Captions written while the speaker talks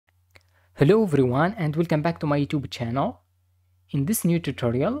Hello everyone and welcome back to my YouTube channel. In this new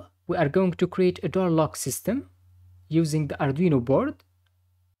tutorial, we are going to create a door lock system using the Arduino board,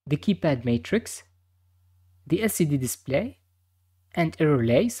 the keypad matrix, the LCD display, and a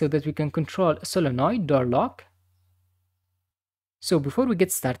relay so that we can control a solenoid door lock. So before we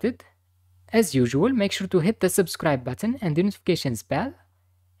get started, as usual, make sure to hit the subscribe button and the notifications bell,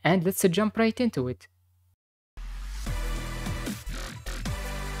 and let's jump right into it.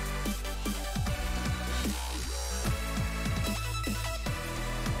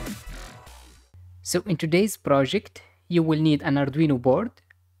 So in today's project, you will need an Arduino board,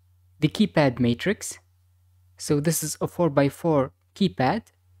 the keypad matrix. So this is a 4x4 keypad,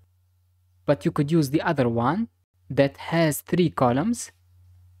 but you could use the other one that has 3 columns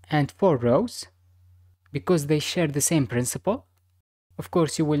and 4 rows because they share the same principle. Of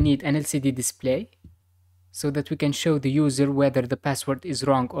course, you will need an LCD display so that we can show the user whether the password is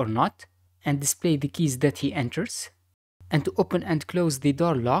wrong or not and display the keys that he enters. And to open and close the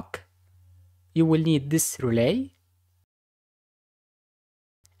door lock, you will need this relay,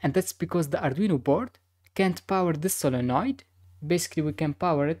 and that's because the Arduino board can't power this solenoid. Basically, we can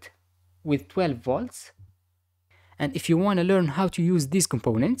power it with 12 volts. And if you want to learn how to use these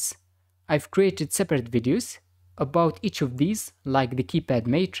components, I've created separate videos about each of these, like the keypad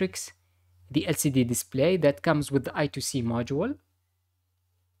matrix, the LCD display that comes with the I2C module,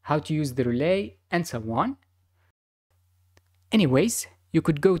 how to use the relay, and so on. Anyways, you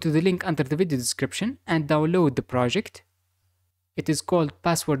could go to the link under the video description and download the project. It is called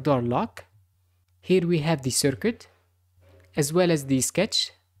Password Door Lock. Here we have the circuit, as well as the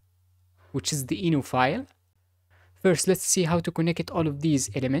sketch, which is the INO file. First, let's see how to connect all of these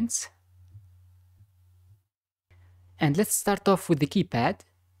elements. And let's start off with the keypad.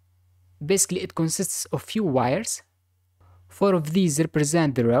 Basically, it consists of few wires. 4 of these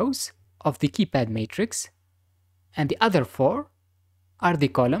represent the rows of the keypad matrix, and the other 4 are the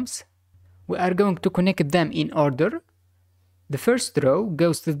columns. We are going to connect them in order. The first row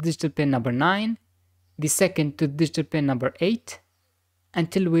goes to the digital pin number 9, the second to the digital pin number 8,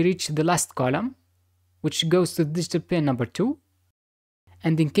 until we reach the last column, which goes to the digital pin number 2.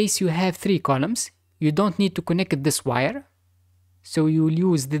 And in case you have 3 columns, you don't need to connect this wire, so you will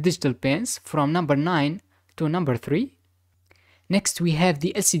use the digital pins from number 9 to number 3. Next, we have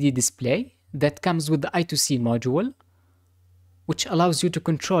the LCD display that comes with the I2C module, which allows you to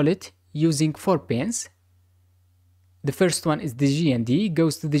control it using 4 pins. The first one is the G&D,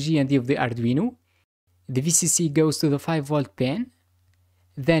 goes to the G&D of the Arduino. The VCC goes to the 5-volt pin.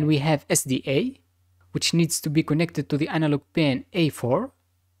 Then we have SDA, which needs to be connected to the analog pin A4.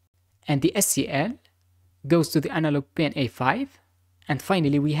 And the SCL goes to the analog pin A5. And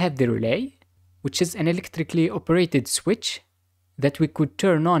finally we have the relay, which is an electrically operated switch that we could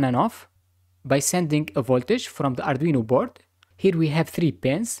turn on and off by sending a voltage from the Arduino board. Here we have 3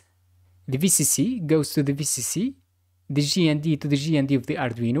 pins. The VCC goes to the VCC, the G&D to the G&D of the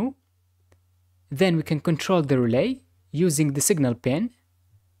Arduino. Then we can control the relay using the signal pin.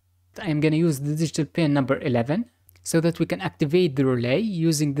 I am going to use the digital pin number 11 so that we can activate the relay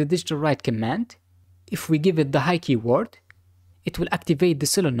using the digital write command. If we give it the high keyword, it will activate the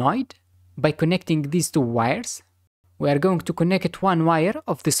solenoid by connecting these 2 wires. We are going to connect 1 wire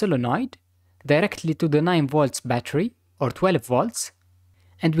of the solenoid directly to the 9 volts battery, or 12 volts,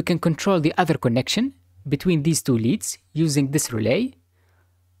 and we can control the other connection between these 2 leads using this relay.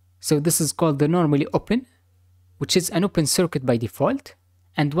 So this is called the normally open, which is an open circuit by default,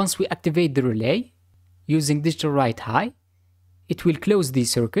 and once we activate the relay using digital write high, it will close the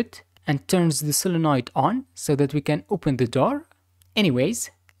circuit and turns the solenoid on so that we can open the door.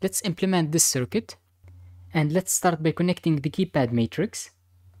 Anyways, let's implement this circuit, and let's start by connecting the keypad matrix.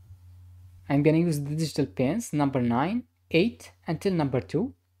 I'm gonna use the digital pins number 9, 8 until number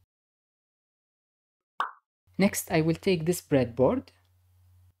 2. Next, I will take this breadboard.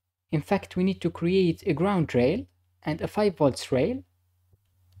 In fact, we need to create a ground rail and a 5 volts rail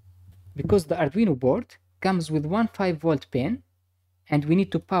because the Arduino board comes with 1 5-volt pin, and we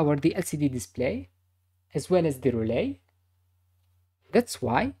need to power the LCD display as well as the relay. That's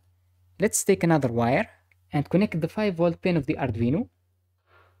why let's take another wire and connect the 5-volt pin of the Arduino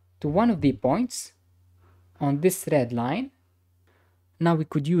to one of the points on this red line. Now we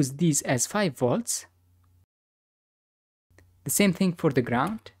could use these as 5 volts. The same thing for the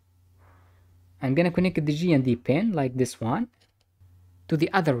ground. I'm gonna connect the G&D pin like this one to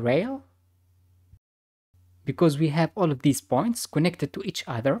the other rail because we have all of these points connected to each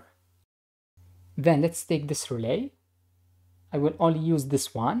other. Then let's take this relay. I will only use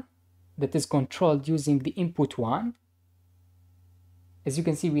this one that is controlled using the input 1 As you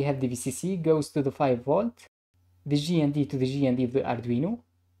can see, we have the VCC goes to the 5 volt, the GND to the GND of the Arduino,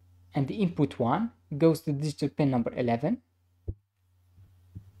 and the input 1 goes to the digital pin number 11.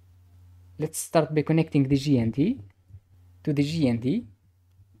 Let's start by connecting the GND to the GND.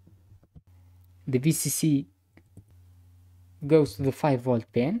 The VCC goes to the 5 volt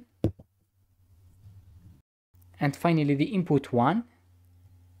pin. And finally the input 1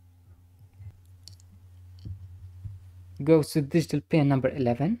 goes to the digital pin number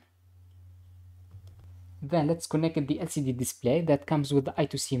 11. Then let's connect the LCD display that comes with the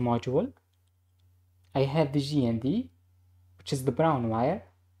I2C module. I have the GND, which is the brown wire,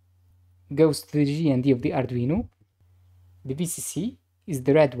 goes to the GND of the Arduino. The VCC is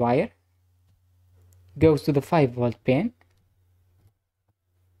the red wire, goes to the 5 volt pin.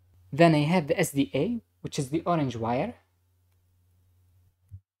 Then I have the SDA, which is the orange wire,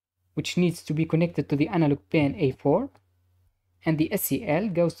 which needs to be connected to the analog pin A4, and the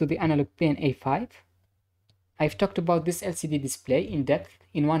SCL goes to the analog pin A5. I've talked about this LCD display in depth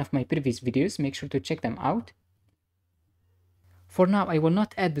in one of my previous videos, make sure to check them out. For now, I will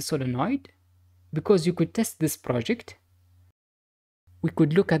not add the solenoid, because you could test this project. We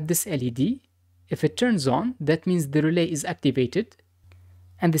could look at this LED. If it turns on, that means the relay is activated.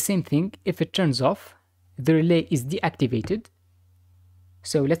 And the same thing, if it turns off, the relay is deactivated.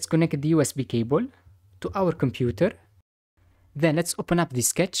 So let's connect the USB cable to our computer. Then let's open up the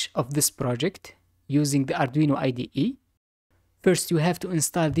sketch of this project using the Arduino IDE. First, you have to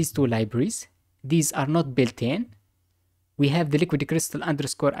install these two libraries. These are not built in. We have the liquid crystal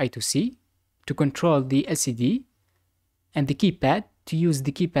underscore I2C to control the LCD, and the keypad to use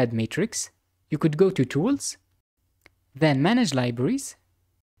the keypad matrix. You could go to Tools, then Manage Libraries.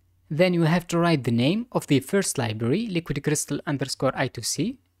 Then you have to write the name of the first library, liquid crystal underscore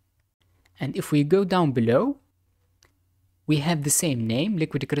I2C. And if we go down below, we have the same name,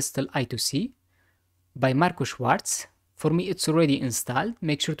 liquid crystal I2C, by Marco Schwartz. For me, it's already installed.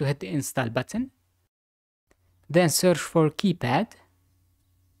 Make sure to hit the install button. Then search for keypad.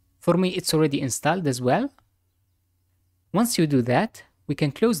 For me, it's already installed as well. Once you do that, we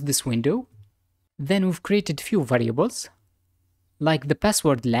can close this window. Then we've created few variables, like the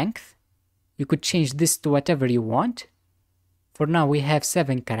password length. You could change this to whatever you want. For now, we have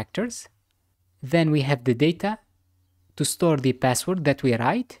 7 characters. Then we have the data to store the password that we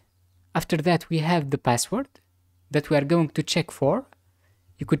write. After that, we have the password that we are going to check for.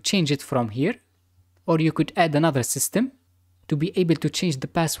 You could change it from here, or you could add another system to be able to change the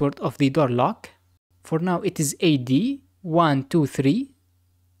password of the door lock. For now, it is AD123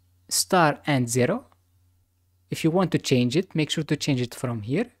 star and 0. If you want to change it, make sure to change it from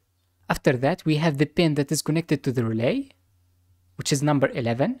here. After that, we have the pin that is connected to the relay, which is number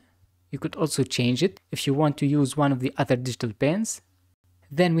 11. You could also change it if you want to use one of the other digital pins.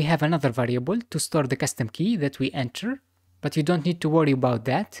 Then we have another variable to store the custom key that we enter, but you don't need to worry about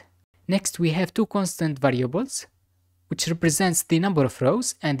that. Next, we have 2 constant variables, which represents the number of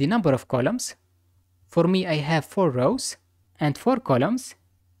rows and the number of columns. For me, I have 4 rows and 4 columns.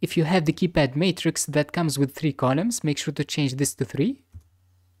 If you have the keypad matrix that comes with 3 columns, make sure to change this to 3.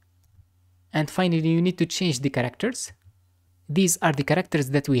 And finally, you need to change the characters. These are the characters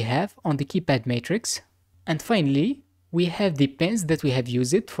that we have on the keypad matrix. And finally, we have the pins that we have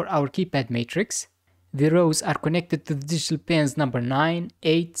used for our keypad matrix. The rows are connected to the digital pins number 9,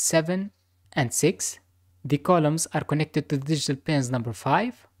 8, 7, and 6. The columns are connected to the digital pins number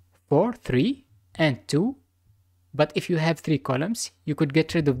 5, 4, 3, and 2. But if you have 3 columns, you could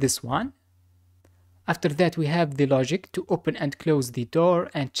get rid of this one. After that, we have the logic to open and close the door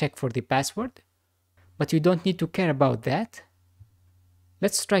and check for the password. But you don't need to care about that.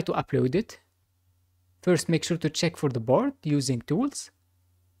 Let's try to upload it. First, make sure to check for the board using Tools.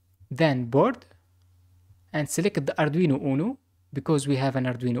 Then Board. And select the Arduino Uno, because we have an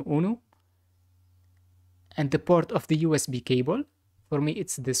Arduino Uno. And the port of the USB cable. For me,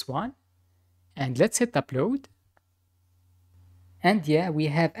 it's this one. And let's hit upload. And yeah, we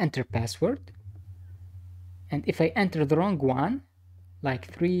have enter password. And if I enter the wrong one,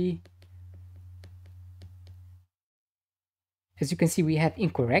 like 3, as you can see, we have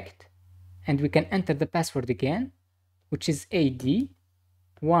incorrect. And we can enter the password again, which is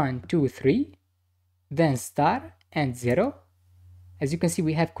AD123, then star and 0. As you can see,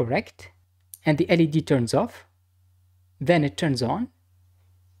 we have correct. And the LED turns off. Then it turns on.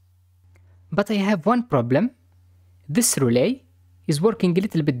 But I have one problem. This relay is working a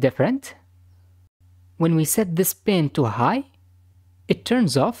little bit different. When we set this pin to high, it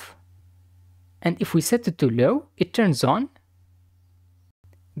turns off. And if we set it to low, it turns on.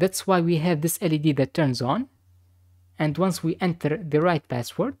 That's why we have this LED that turns on. And once we enter the right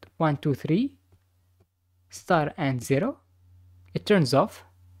password, 123 star and 0, it turns off.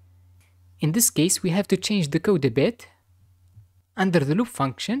 In this case, we have to change the code a bit. Under the loop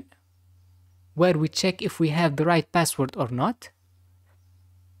function, where we check if we have the right password or not,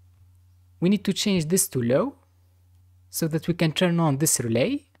 we need to change this to low so that we can turn on this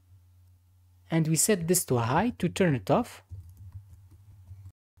relay, and we set this to high to turn it off.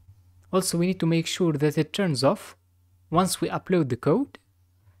 Also, we need to make sure that it turns off once we upload the code.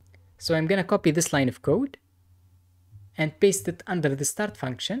 So I'm gonna copy this line of code and paste it under the start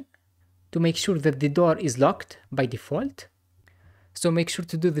function to make sure that the door is locked by default. So make sure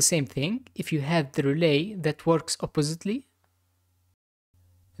to do the same thing if you have the relay that works oppositely.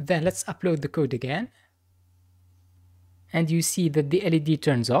 Then let's upload the code again. And you see that the LED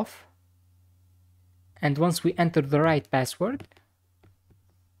turns off. And once we enter the right password,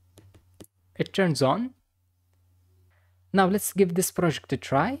 it turns on. Now let's give this project a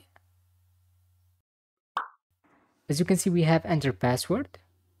try. As you can see, we have enter password.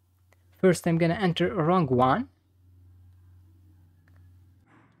 First, I'm gonna enter a wrong one.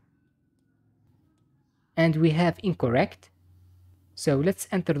 And we have incorrect. So let's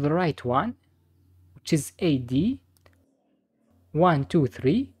enter the right one, which is AD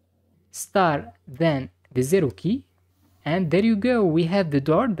 123 star, then the 0 key. And there you go, we have the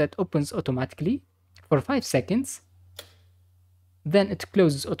door that opens automatically for 5 seconds. Then it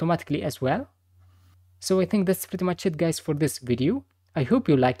closes automatically as well. So I think that's pretty much it, guys, for this video. I hope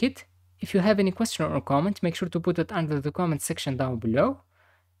you like it. If you have any question or comment, make sure to put it under the comment section down below.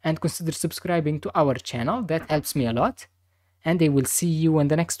 And consider subscribing to our channel, that helps me a lot. And I will see you in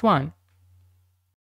the next one.